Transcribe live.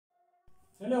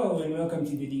Hello and welcome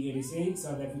to the DLSA,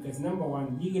 South Africa's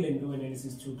 #1 legal and law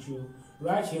analysis talk show,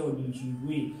 right here on YouTube,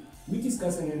 where we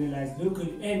discuss and analyze local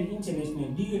and international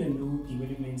legal and law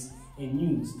developments and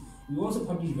news. We also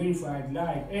publish verified,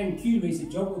 live and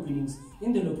curated job openings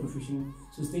in the law profession,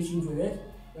 so stay tuned for that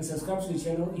and subscribe to the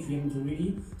channel if you haven't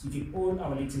already to get all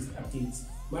our latest updates.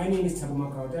 My name is Thabo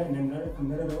Mosia and I'm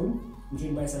not alone. I'm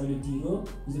joined by Senzo Meyiwa Trial,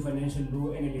 who's a financial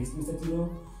law analyst. Mr. Tiro,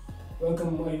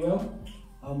 welcome. Are you well?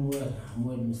 I'm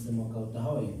well, Mr. Mosia.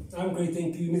 How are you? I'm great,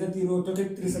 thank you. Mr. Tiro,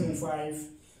 Docket 375,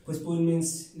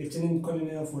 postponements, Lieutenant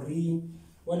Colonel for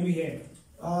what do we have?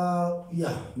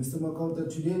 Yeah, Mr. Mosia,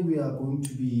 today we are going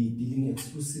to be dealing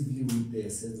exclusively with the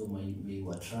Senzo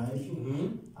Meyiwa Trial.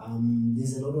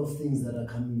 There's a lot of things that are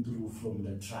coming through from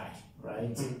the trial,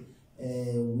 right?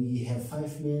 We have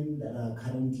 5 men that are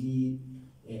currently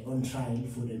on trial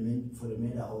for the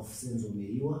matter of Senzo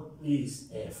Meyiwa. Yes.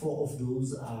 4 of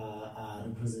those are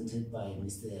represented by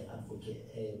Mr.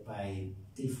 Advocate by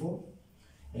Teffo,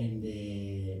 and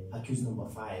accused number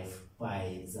 5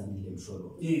 by Zandile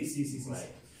Mshololo. Yes.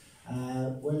 Right.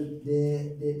 Well,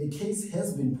 the case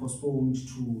has been postponed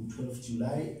to 12th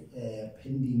July,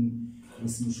 pending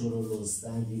Ms. Mshololo's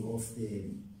study of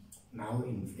the now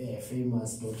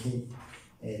famous Docket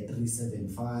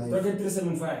 375. Docket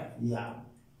 375? Yeah.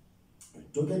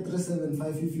 Docket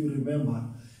 375, if you remember,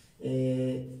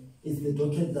 is the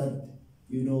docket that,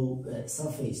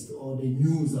 surfaced, or the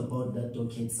news about that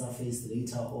docket surfaced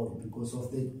later on because of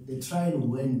the trial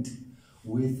went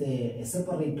with a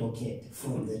separate docket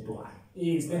from that one.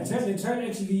 Yes, right? the trial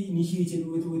actually initiated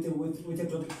with a docket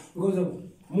because of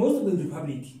most of the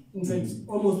Republic, in fact,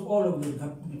 almost all of the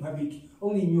Republic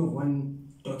only knew of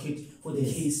one docket for the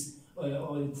case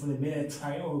or for the matter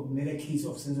trial or matter case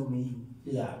of Senzo Meyiwa.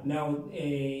 Yeah. Now,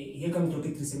 here comes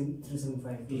Docket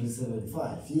 375.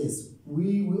 375, yes.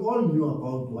 We all knew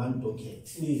about one docket.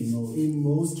 Yes. In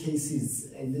most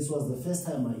cases, and this was the first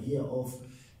time I hear of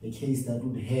a case that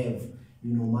would have,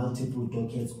 multiple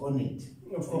dockets on it.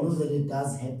 Of course. I know that it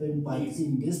does happen, but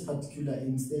in this particular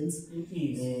instance,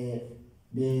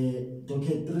 the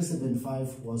Docket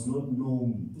 375 was not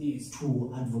known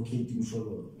to Advocate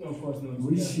Mshololo. Of course not.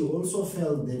 Which she also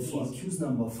felt that for accused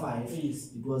number 5,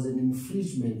 it was an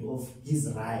infringement of his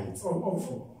rights. Of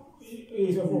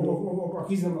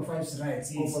accused number 5's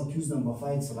rights. Yes. Of accused number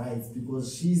 5's rights,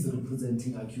 because she's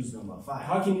representing accused number 5.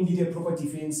 How can you lead a proper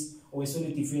defense or a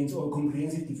solid defense or a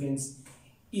comprehensive defense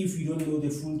if you don't know the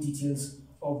full details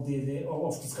of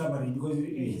of discovery? Because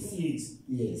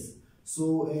yes.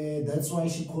 So that's why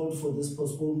she called for this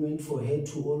postponement, for her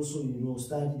to also,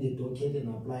 study the docket and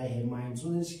apply her mind,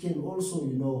 so that she can also,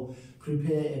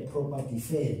 prepare a proper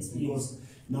defense. Because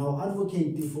now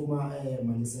Advocate Teffo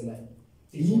Malesela,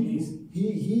 he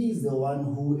is the one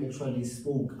who actually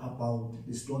spoke about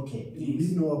this docket.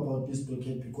 We know about this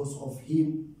docket because of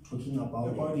him talking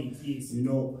about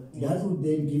it. That would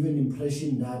then give an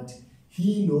impression that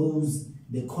he knows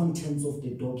the contents of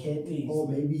the docket, or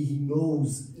maybe he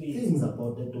knows things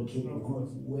about the docket,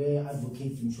 where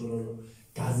Advocate Mshololo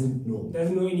doesn't know.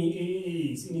 Doesn't know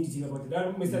any detail about it.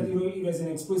 That, Mr. Tiro, it was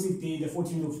an explosive day, the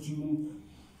 14th of June.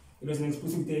 It was an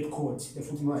explosive day at court, the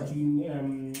 14th of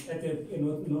June, at the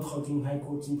North Gauteng High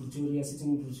Court in Pretoria,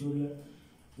 sitting in Pretoria.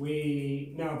 Where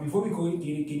now, before we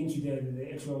get into the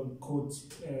actual court,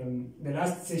 the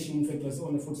last session, in fact, was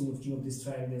on the 14th of June of this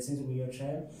trial, the Senzo Meyiwa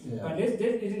Trial. But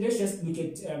let's just look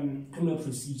at criminal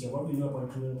procedure, what we know about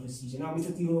criminal procedure. Now,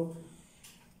 Mr. Tiro,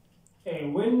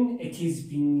 when a case is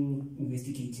being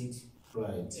investigated,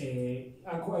 in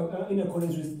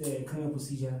accordance with the Criminal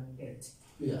Procedure Act,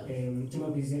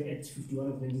 Criminal Procedure Act 51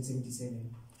 of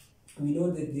 1977, we know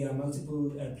that there are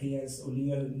multiple players or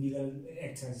legal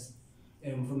actors.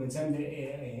 From the time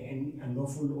an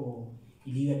unlawful or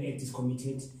illegal act is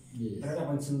committed, right up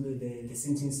until the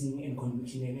sentencing and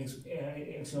conviction and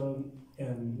actual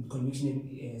conviction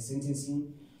and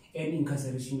sentencing and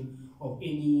incarceration of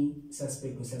any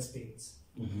suspect or suspects.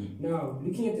 Now,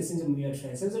 looking at the Senzo Meyiwa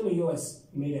trial, Senzo Meyiwa was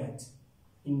murdered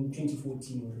in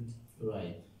 2014 already.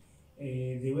 Right.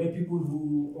 There were people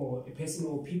who, or a person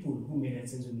or people who murdered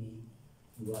Senzo Meyiwa.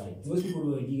 Right. Those people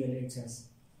were illegal actors.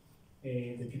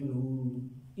 The people who,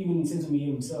 even Senzo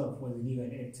Meyiwa himself was a legal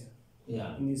actor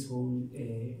in this whole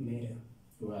matter.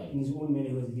 Right. In his own matter,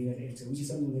 he was a legal actor, which is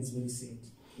something that's very sad.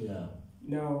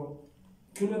 Now,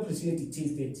 criminal procedure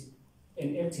dictates that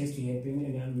an act has to happen,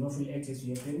 an unlawful act has to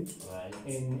happen. Right.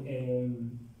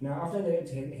 And now, after the act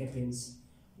happens,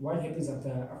 what happens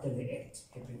after the act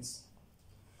happens?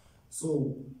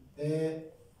 So,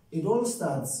 it all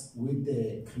starts with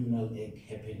the criminal act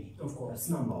happening. Of course. That's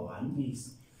number 1.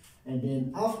 Yes. And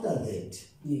then after that,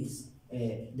 yes,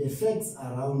 the facts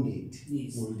around it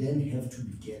will then have to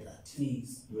be gathered.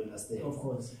 Yes. You understand? Of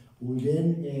course. Will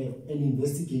then an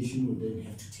investigation will then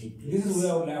have to take place. This is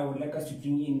where I would like us to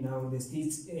bring in now the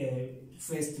state's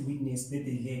first witness that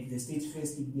they had, the state's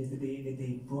first witness that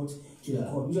they brought to the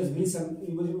court, which was very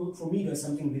for me it was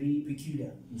something very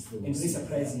peculiar and very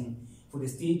surprising for the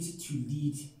state to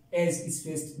lead as its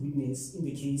first witness in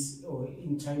the case or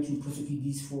in trying to prosecute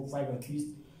these 4 or 5 accused.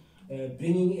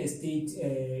 Bringing a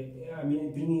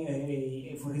bringing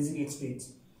a forensic expert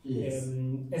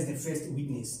as the first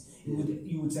witness.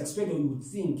 You would suspect or you would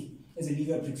think, as a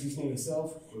legal practitioner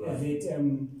yourself, that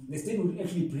the state would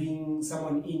actually bring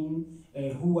someone in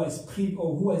who was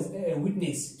a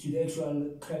witness to the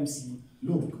actual crime scene.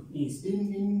 Look,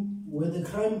 when the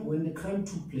crime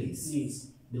took place,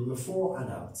 there were 4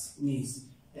 adults.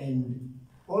 And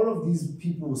all of these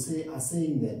people are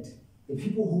saying that the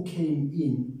people who came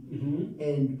in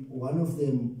and one of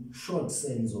them shot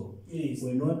Senzo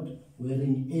were not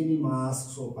wearing any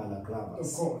masks or balaclavas.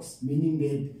 Of course. Meaning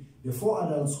that the 4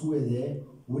 adults who were there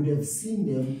would have seen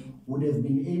them, would have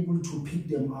been able to pick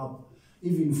them up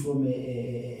even from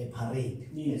a parade,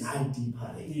 an ID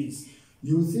parade.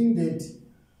 You think that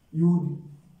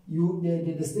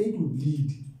the state would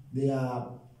lead their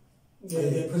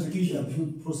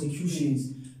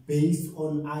prosecutions based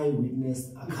on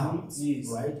eyewitness accounts,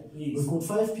 right? We've got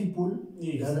 5 people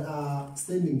that are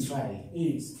standing trial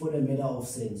for the matter of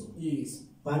Senzo.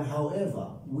 But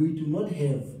however, we do not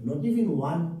have not even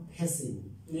one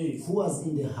person who was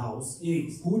in the house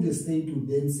who the state would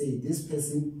then say this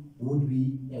person would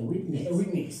be a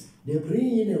witness. They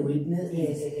bring in a witness.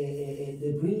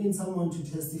 They bring in someone to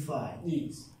testify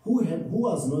who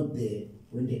was not there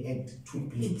when the act took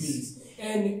place.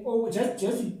 And just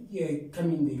come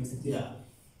in there, Mr.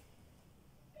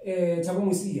 Thabo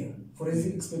Mosia,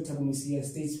 forensic expert Thabo Mosia,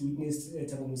 state's witness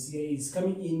Thabo Mosia is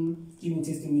coming in giving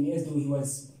testimony as though he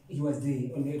was there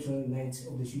on the actual night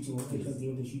of the shooting, or the actual day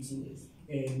of the shooting,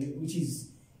 and which is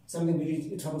something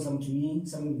very troublesome to me,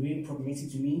 something very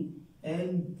problematic to me.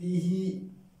 And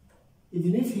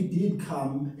even if he did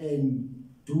come and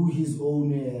do his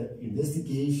own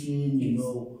investigation, you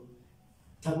know,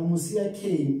 Thabo Mosia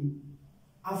came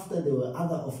after there were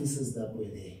other officers that were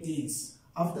there.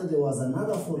 After there was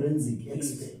another forensic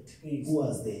expert who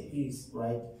was there,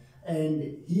 right?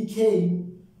 And he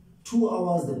came 2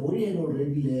 hours, the body had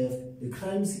already left, the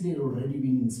crime scene had already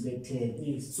been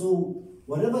inspected. So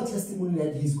whatever testimony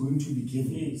that he's going to be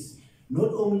giving,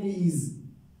 not only is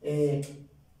a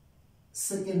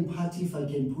second party, if I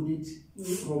can put it,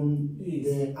 from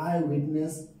the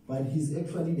eyewitness, but he's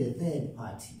actually the third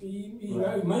party.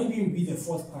 It might even be the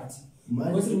 4th party.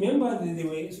 Because remember,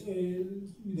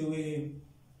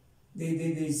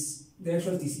 there's the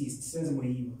actual deceased, Senzo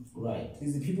Meyiwa.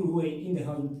 There's the people who were in the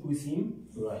house with him.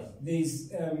 There's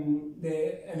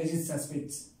the alleged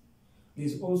suspects.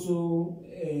 There's also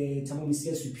Thabo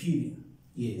Mosia's superior.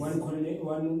 One Colonel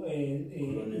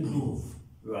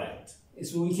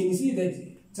So we can see that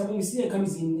Thabo Mosia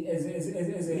comes in as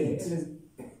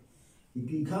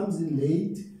he comes in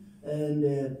late, and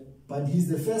but he's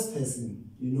the first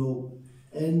person, you know.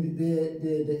 And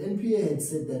the NPA had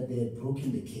said that they had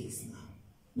broken the case now.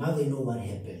 Now they know what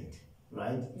happened,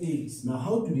 right? Now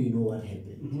how do they know what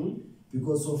happened?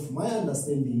 Because of my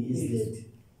understanding is that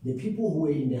the people who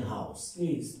were in the house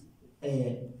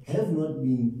have not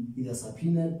been either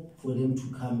subpoenaed for them to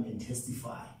come and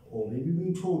testify, or maybe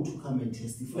been told to come and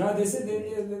testify. Now they said that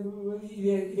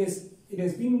it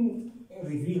has been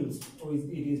revealed, or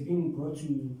it has been brought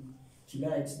to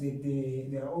light that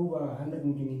there are over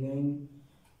 129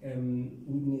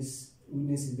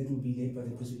 witnesses that will be led by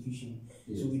the prosecution.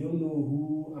 So we don't know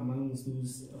who amongst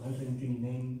those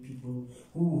 129 people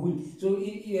who so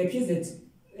it appears that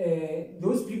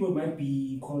those people might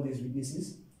be called as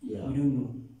witnesses. We don't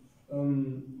know.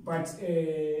 But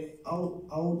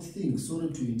I would think, sorry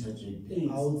to interject,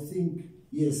 I would think,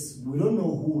 yes, we don't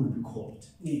know who will be called,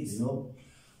 you know,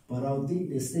 but I would think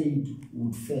the state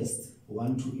would first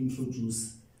want to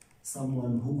introduce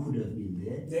someone who could have been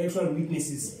there. The actual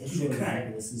witnesses to the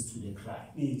crime.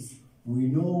 We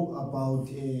know about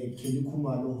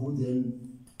Khumalo, who then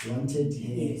wanted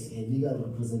a legal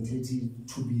representative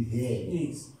to be there.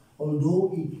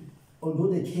 Although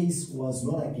the case was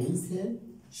not against her,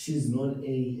 she's not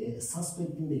a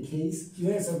suspect in the case.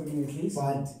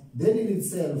 But then in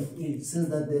itself, it says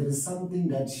that there is something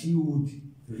that she would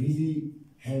really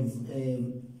have.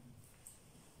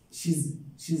 She's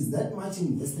she's that much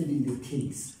invested in the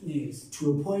case. Yes.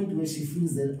 To a point where she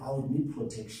feels that I would need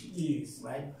protection. Yes.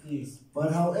 Right? Yes.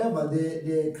 But however,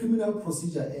 the Criminal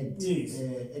Procedure Act, yes.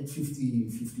 Act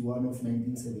 51 of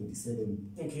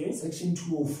 1977, okay. Section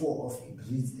 204 of it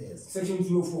reads as. Section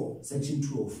 204. Section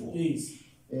 204. Yes.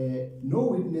 No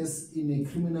witness in a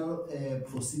criminal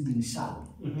proceeding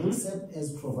shall, except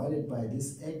as provided by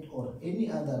this Act or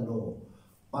any other law,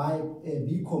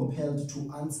 be compelled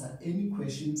to answer any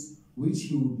questions which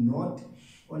he would not,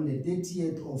 on the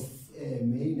 30th of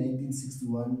May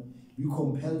 1961, be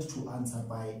compelled to answer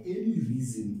by any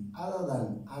reason other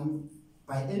than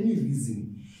by any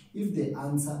reason, if the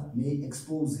answer may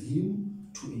expose him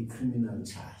to a criminal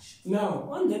charge. Now,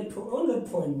 on that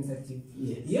point, Mr. Chief,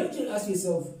 yes. You have to ask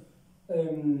yourself,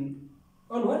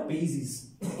 on what basis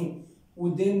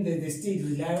would then the state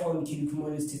rely on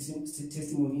Khumalo's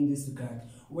testimony in this regard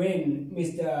when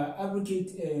Mr.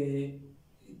 Advocate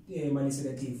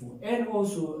Malesela Teffo and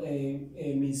also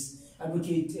Ms.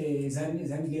 Advocate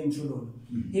Zandile Mshololo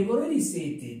have already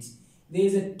said that there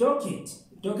is a docket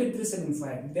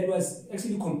 375, that was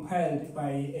actually compiled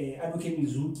by Advocate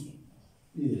Mizuki.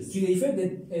 Yes. To the effect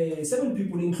that 7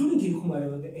 people, including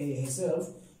Khumalo herself,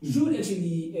 should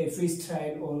actually face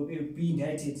trial or be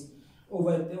indicted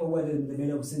over the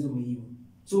matter of Senzo Meyiwa.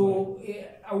 So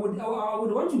I would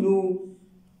want to know,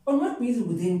 on what basis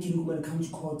would then Khumalo come to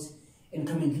court and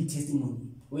come and read testimony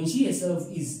when she herself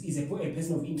is a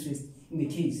person of interest in the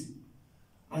case?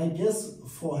 I guess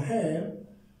for her,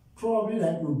 probably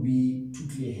that would be to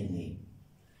clear her name.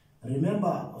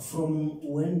 Remember, from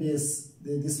when this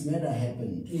matter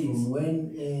happened, yes. From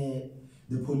when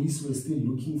the police were still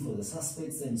looking for the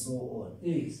suspects and so on,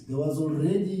 yes. There was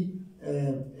already,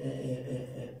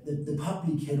 the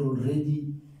public had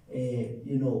already,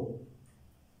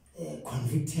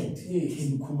 convicted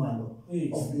yes. Khumalo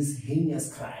yes. of this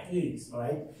heinous crime, yes.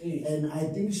 right? Yes. And I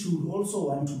think she would also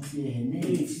want to clear her name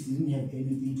yes. if she didn't have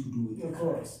anything to do with it. Of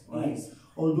course, right? Yes.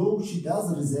 Although she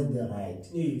does reserve the right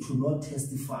yes. to not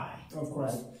testify. Of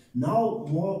course. Right? Now,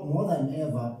 more than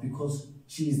ever, because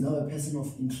she is now a person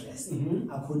of interest,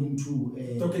 according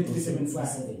to Docket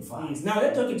 375. Yes. Now,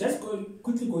 that docket, just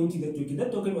quickly go into that docket.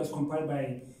 That docket was compiled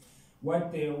by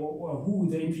who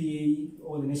the NPA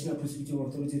or the National Prosecuting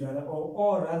Authority, rather,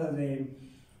 or rather the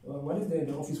what is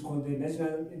the office called, the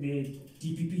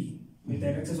DPP, the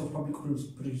Directors of Public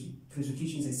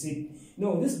Prosecutions, has said,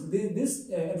 no, this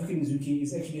advocate in Zuki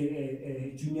is actually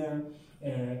a junior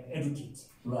advocate.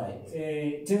 Right.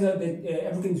 Turns out that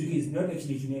advocate Zuki is not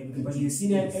actually a junior advocate, but he's a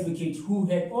senior advocate who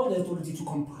had all the authority to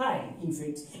compile, in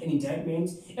fact, an indictment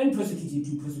and prosecute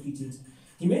it.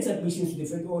 He made submissions to the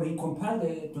fact, or he compiled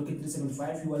the Docket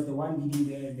 375. He was the one leading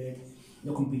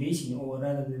the compilation, or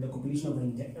rather the compilation of the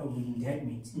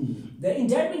indictment. The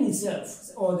indictment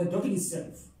itself, or the docket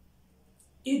itself,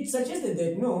 it suggested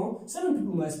that no, 7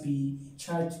 people must be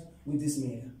charged with this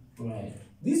matter. Right.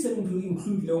 These 7 people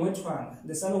include Leon Trial,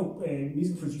 the son of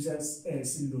music producer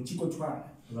Chico Trial,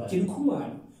 right.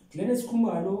 Khumalo, Glennis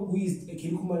Khumalo, who is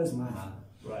Khumalo's mother.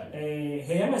 Right.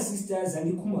 Her younger sister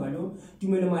Zandile Khumalo,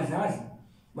 Tumelo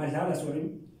Madlala,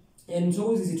 sorry, and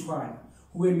Mshololo Trial,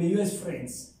 who were Meyiwa's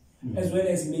friends, as well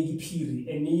as Maggie Piri,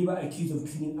 a neighbor accused of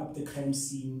cleaning up the crime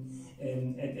scene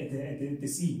at the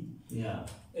scene. Yeah.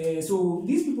 So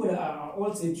these people are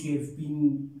all said to have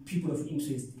been people of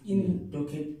interest in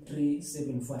Docket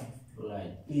 375.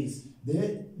 Right. Yes.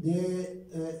 The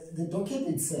docket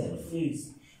itself,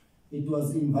 yes, it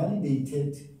was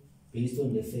invalidated based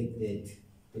on the fact that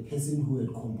the person who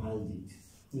had compiled it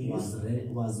yes.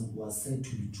 was said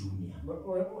to be junior.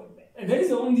 That is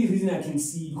the only reason I can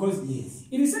see, because yes.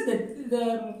 It is said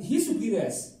that his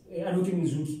superiors, Advocate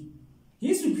Mizuki,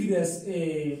 his superiors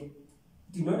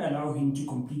did not allow him to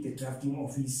complete the drafting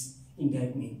of his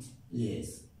indictment.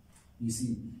 Yes, you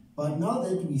see. But now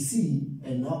that we see,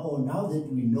 and now that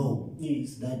we know,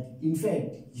 yes. that in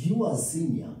fact he was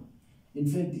senior, in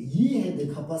fact he had the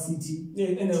capacity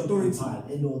and the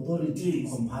authority yes.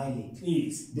 to compile it,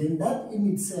 yes. then that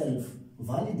in itself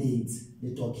validates the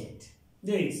docket.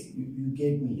 Yes. You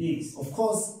get me? Yes. Of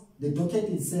course, the docket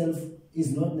itself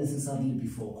is not necessarily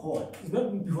before court. It's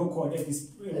not before court at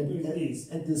this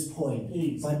at this point.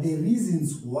 Yes. But the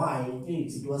reasons why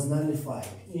yes. it was nullified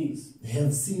yes.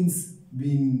 have since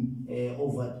been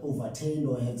overturned,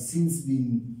 or have since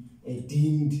been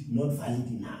deemed not valid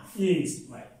enough. Yes.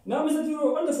 Right. Now, Mr.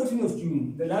 Tiro, on the 14th of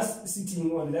June, the last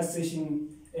sitting or the last session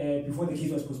before the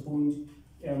case was postponed,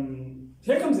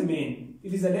 here comes a man.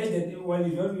 It is alleged that it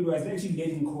was actually led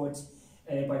in court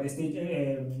by the state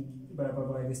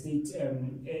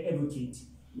advocate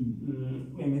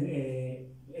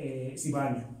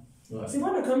Sibana. Right.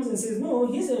 Sivana comes and says,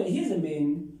 no, here's a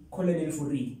man, Colonel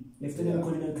Fori, Lieutenant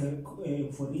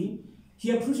Colonel Fori.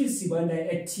 He approaches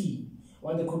Sibanda at tea,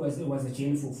 what the code was a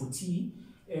chain for tea,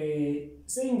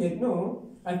 saying that, no,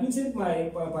 I've been sent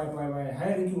by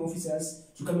high-ranking officers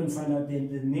to come and find out the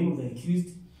name of the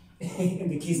accused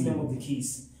and the case name of the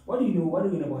case. What do you know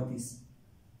about this?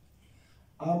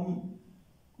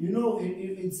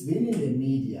 It's been in the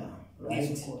media, right?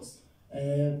 Yes, of course.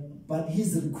 But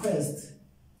his requests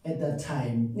at that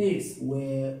time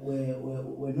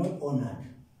were not honored,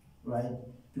 right?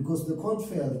 Because the court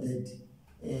felt that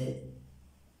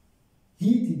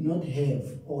he did not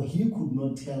have, or he could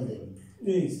not tell them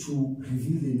to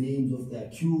reveal the names of the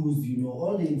accused,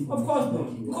 all the information. Of course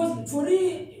not. Because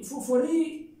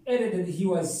Fori added that he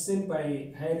was sent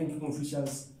by high-ranking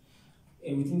officials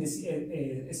within the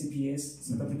SAPS,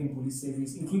 South African Police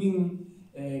Service, including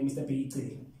Mr.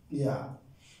 Peite. Yeah.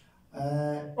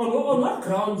 On what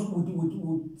grounds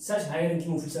would such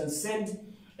high-ranking officials send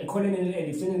a colonel,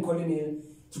 a lieutenant colonel,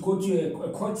 to go to a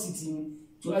court sitting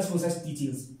to ask for such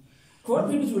details? For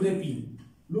what purpose would that be?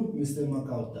 Look, Mr.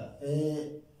 Makauta,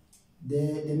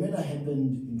 the matter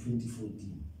happened in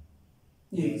 2014.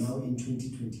 Yes. Now in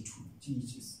 2022.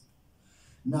 Jesus.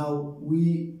 Now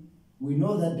we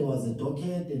know that there was a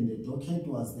docket, and the docket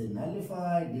was then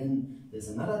nullified. Then there's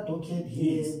another docket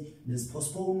here. Yes. There's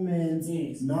postponements.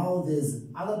 Yes. Now there's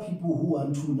other people who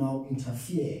want to now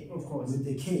interfere, of course, with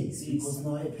the case. Yes. Because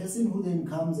now a person who then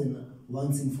comes and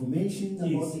wants information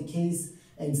about the case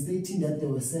and stating that they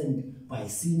were sent by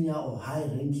senior or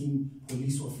high-ranking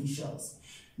police officials.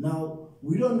 Now,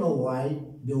 we don't know why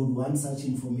they would want such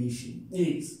information.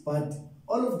 Yes. But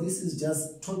all of this is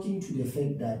just talking to the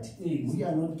fact that we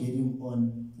are not getting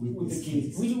on with this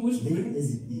case. Which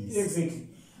as it is. Exactly.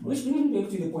 Which brings me back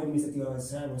to the point, Mr. T, I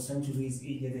was trying to raise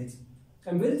earlier, that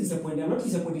I'm very disappointed. I'm not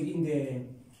disappointed in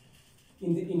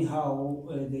how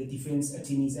the defense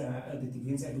attorneys the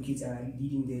defense advocates are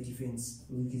leading their defense.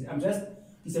 I'm just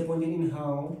disappointed in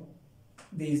how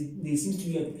there seems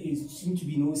to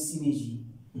be no synergy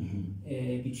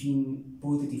between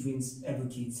both the defense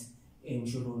advocates and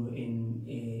Mshololo and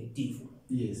Teffo.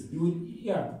 Yes.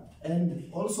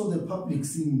 And also the public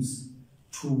seems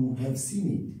to have seen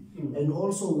it. And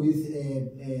also with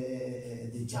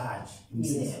the judge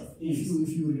himself. Yes. If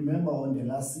you remember on the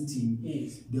last sitting,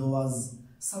 there was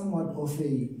somewhat of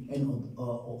an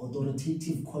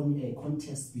authoritative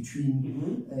contest between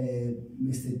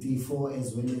Mr. Teffo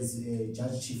as well as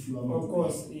Judge Chifiwa. Of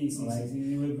course, yes.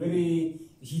 There were very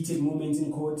heated moments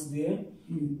in court there.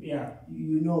 And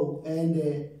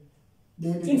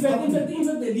in fact,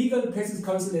 the Legal Practice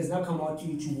Council has now come out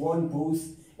to warn both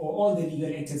or all the legal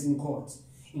actors in court,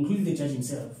 including the judge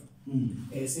himself,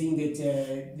 saying that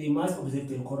they must observe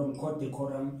the court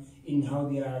decorum in how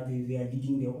they are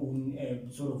leading their own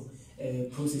sort of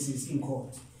processes in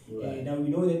court. Right. Now we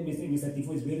know that Mr.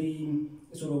 Teffo is very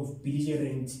sort of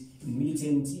belligerent and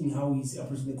militant in how he's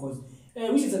approaching the court,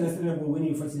 which is understandable when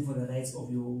you're fighting for the rights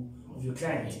of your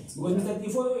client. Because Mr.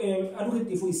 Teffo, Advocate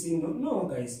Teffo is saying, no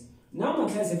guys, now my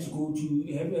clients have to go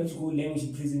languish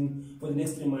in prison for the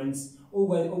next 3 months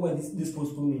over this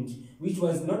postponement, which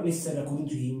was not necessary according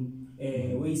to him,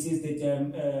 where he says that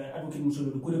Advocate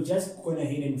Mshololo could have just gone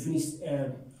ahead and finished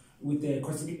with the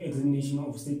cross-examination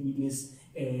of state witness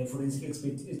forensic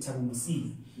expert Thabo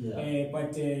Mosia.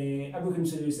 But Advocate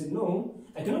Mshololo said, no,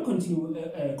 I cannot continue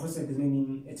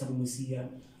cross-examining Thabo Mosia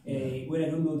when I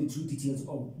don't know the true details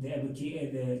of the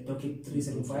docket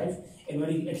 375 and what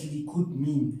it actually could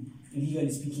mean,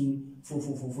 legally speaking,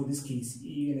 for this case.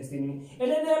 You understand me?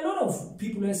 And then there are a lot of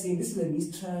people who are saying this is a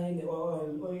mistrial, or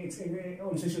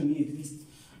on social media at least,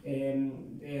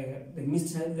 the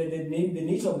mistrial, the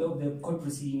nature of the court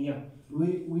proceeding.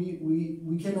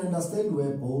 We can understand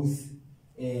where both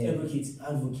advocates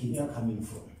are coming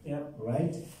from.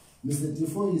 Right? Mr.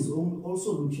 Teffo is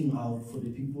also looking out for the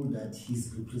people that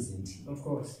he's representing. Of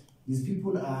course. These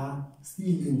people are still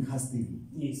in custody.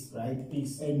 Yes. Right?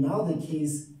 Yes. And now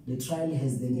the trial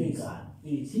has then begun.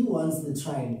 Yes. He wants the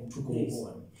trial to go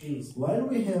on. Yes. While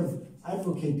we have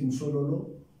Advocate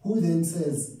Mshololo, who then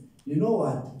says, you know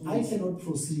what, I cannot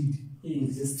proceed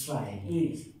with this trial,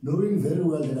 knowing very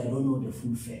well that I don't know the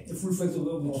full facts. The full facts of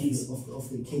the case. Of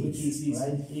the case,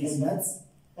 right? Yes.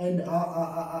 And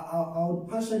I would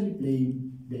partially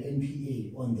blame the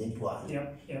NPA on that one.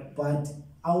 But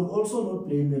I would also not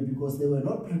blame them because they were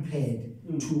not prepared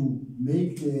to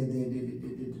make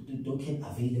the docket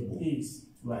available. Yes.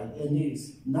 Right. And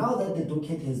now that the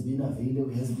docket has been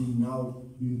available, has been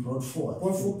brought forth.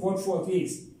 Brought forth,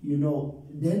 yes.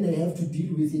 Then they have to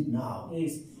deal with it now.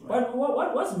 Yes. Right.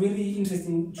 But what's really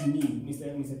interesting to me,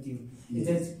 Mr. Teffo, is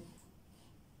that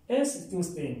As things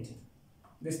stand,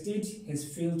 the state has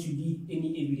failed to leave any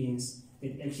evidence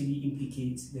that actually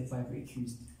implicates the 5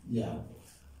 accused. Yeah.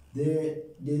 There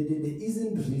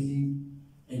isn't really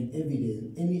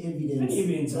any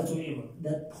evidence whatsoever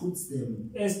that puts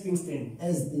them as things stand.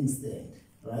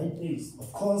 Right? Yes.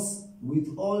 Of course,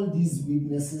 with all these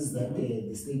witnesses that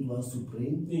the state wants to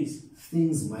bring, yes,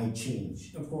 things might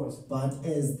change. Of course. But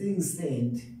as things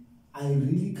stand, I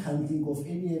really can't think of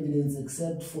any evidence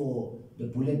except for the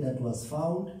bullet that was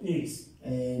found. Yes.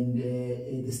 And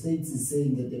the state is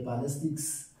saying that the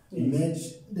ballistics match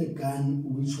the gun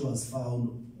which was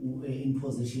found in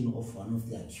possession of one of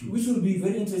the accused. Which will be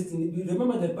very interesting.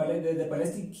 Remember the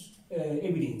ballistic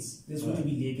evidence. There's going to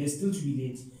be late. There's still to be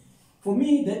late. For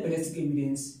me, that ballistic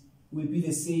evidence will be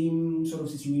the same sort of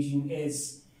situation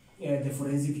as the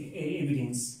forensic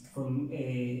evidence from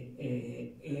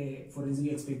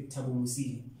forensic expert Thabo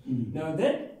Mosia. Now,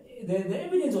 that the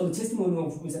evidence or the testimony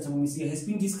of Mr. Thabo Mosia has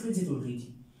been discredited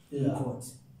already in court.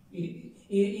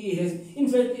 It has, in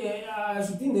fact, I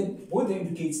should think that both the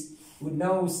advocates would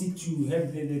now seek to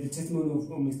have the testimony of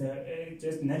Mr.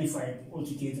 Just nullified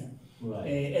altogether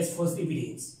as false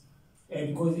evidence.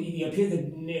 Because it appears that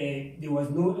there was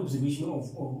no observation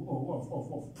of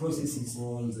processes.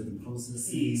 Walls and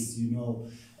processes, you know,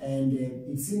 and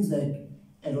it seems like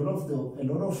a lot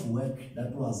of work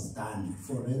that was done,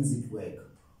 forensic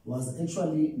work, was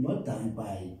actually not done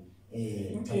by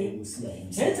Thabo Mosia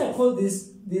himself. Hence, I call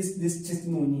this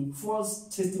testimony false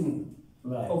testimony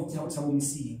of Thabo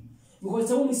Mosia, because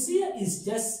Thabo Mosia is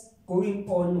just going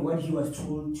on what he was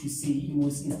told to say in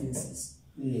most instances.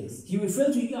 Yes. He will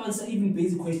fail to answer even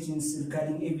basic questions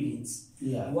regarding evidence.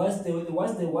 Yeah. Was the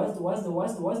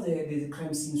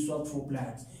crime scene swapped for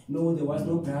blood? No, there was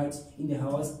no blood in the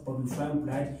house, but we found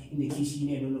blood in the kitchen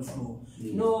and on the floor.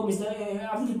 Yes. No, Mr.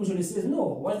 Mshololo says no.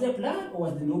 Was there blood or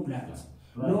was there no blood?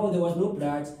 Right. No, there was no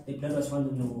blood. The blood was found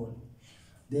on the wall.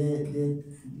 The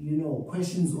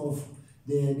questions of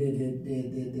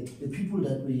the people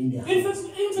that were in the house. In fact,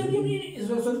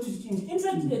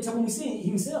 Thabo Mosia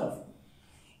himself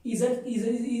he's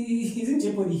in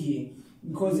jeopardy here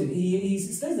because he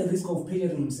stands the risk of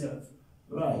plagiarizing himself.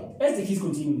 Right. As the case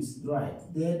continues. Right.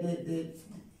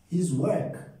 His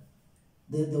work,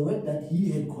 the work that he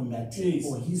had conducted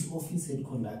or his office had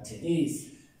conducted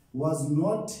was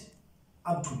not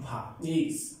up to par.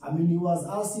 Yes. I mean, he was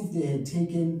asked if they had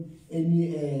taken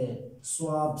any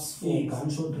swabs for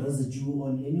gunshot residue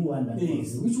on anyone that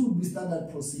was there, which would be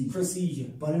standard procedure.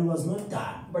 But it was not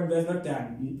done.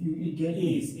 You get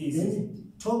it. Then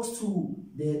it talks to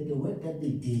the work that they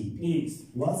did. Yes.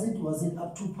 Was it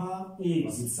up to par? Yes.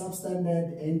 Was it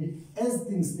substandard? And as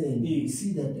things stand, you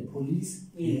see that the police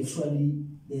actually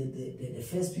the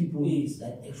first people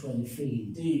that actually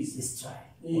failed this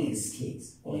trial or this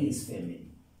case or his family.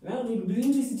 Now, it will be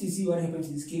interesting to see what happens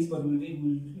in this case, but we'll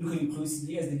look at it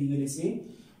closely, as the legal say.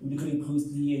 We'll look at it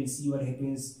closely and see what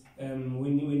happens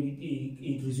when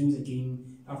it resumes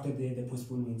again after the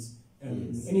postponements.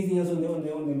 Anything else on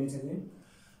the matter then?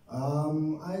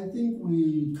 I think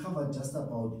we covered just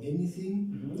about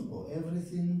anything or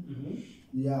everything.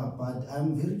 Yeah, but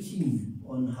I'm very keen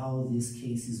on how this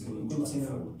case is going to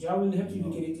unfold. Yeah, we'll have to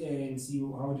look at it and see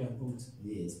how they unfold.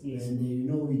 Yes. And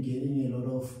we're getting a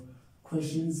lot of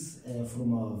questions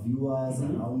from our viewers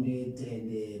around it,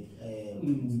 and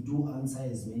we do answer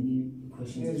as many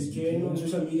questions as we can. On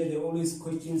social media, there are always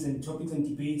questions and topics and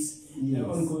debates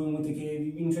ongoing with the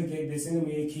case. In fact, the Senzo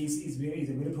Meyiwa case is a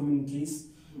very prominent case.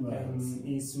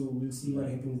 So we'll see what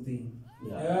happens there.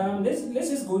 Let's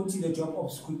just go to the job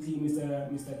ops quickly,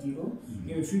 Mr. Tiro.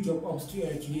 We have a few job ops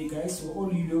today, guys. So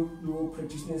all you law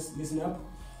practitioners, listen up.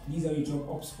 These are your job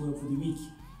ops for the week.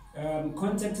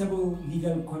 Contactable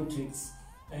legal contracts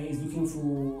is looking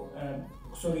for.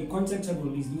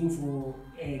 Contactable is looking for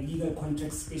legal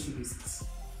contract specialists.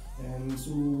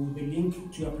 So the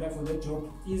link to apply for that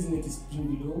job is in the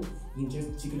description below. You can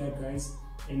just check it out, guys,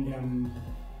 and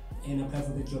apply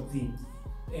for the job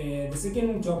there. The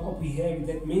second job up we have is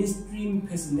that mainstream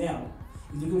personnel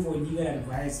is looking for a legal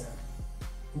advisor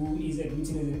who is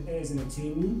admitted as an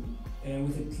attorney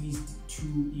with at least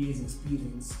 2 years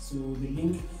experience. So the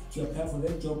link to apply for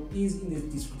that job is in the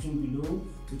description below.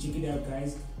 So check it out,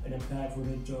 guys, and apply for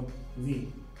that job there.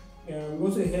 We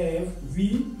also have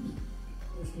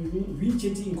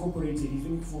CHETTY Incorporated is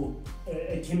looking for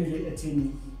a candidate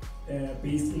attorney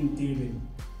based in Durban.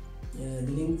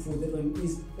 The link for that one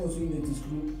is also in the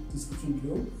description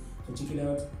below. So check it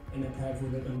out and apply for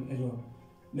that one as well.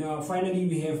 Now, finally,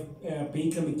 we have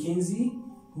Baker McKenzie,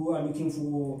 who are looking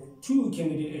for 2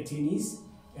 candidate attorneys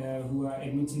who are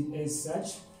admitted as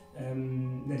such.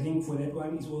 The link for that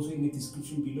one is also in the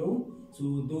description below.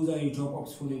 So those are your job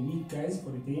ops for the week, guys,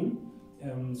 for the day.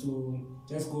 So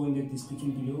just go in the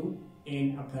description below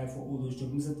and apply for all those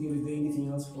jobs. Mr. Theo, is there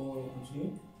anything else for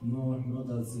today? No,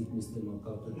 that's it, Mr.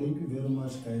 Makapa. Thank you very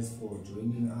much, guys, for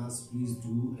joining us. Please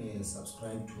do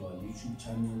subscribe to our YouTube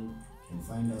channel and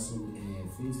find us on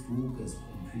Facebook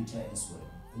and Twitter as well.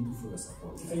 Thank you for your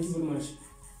support, guys. Thank you very much.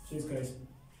 Cheers, guys.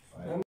 Bye.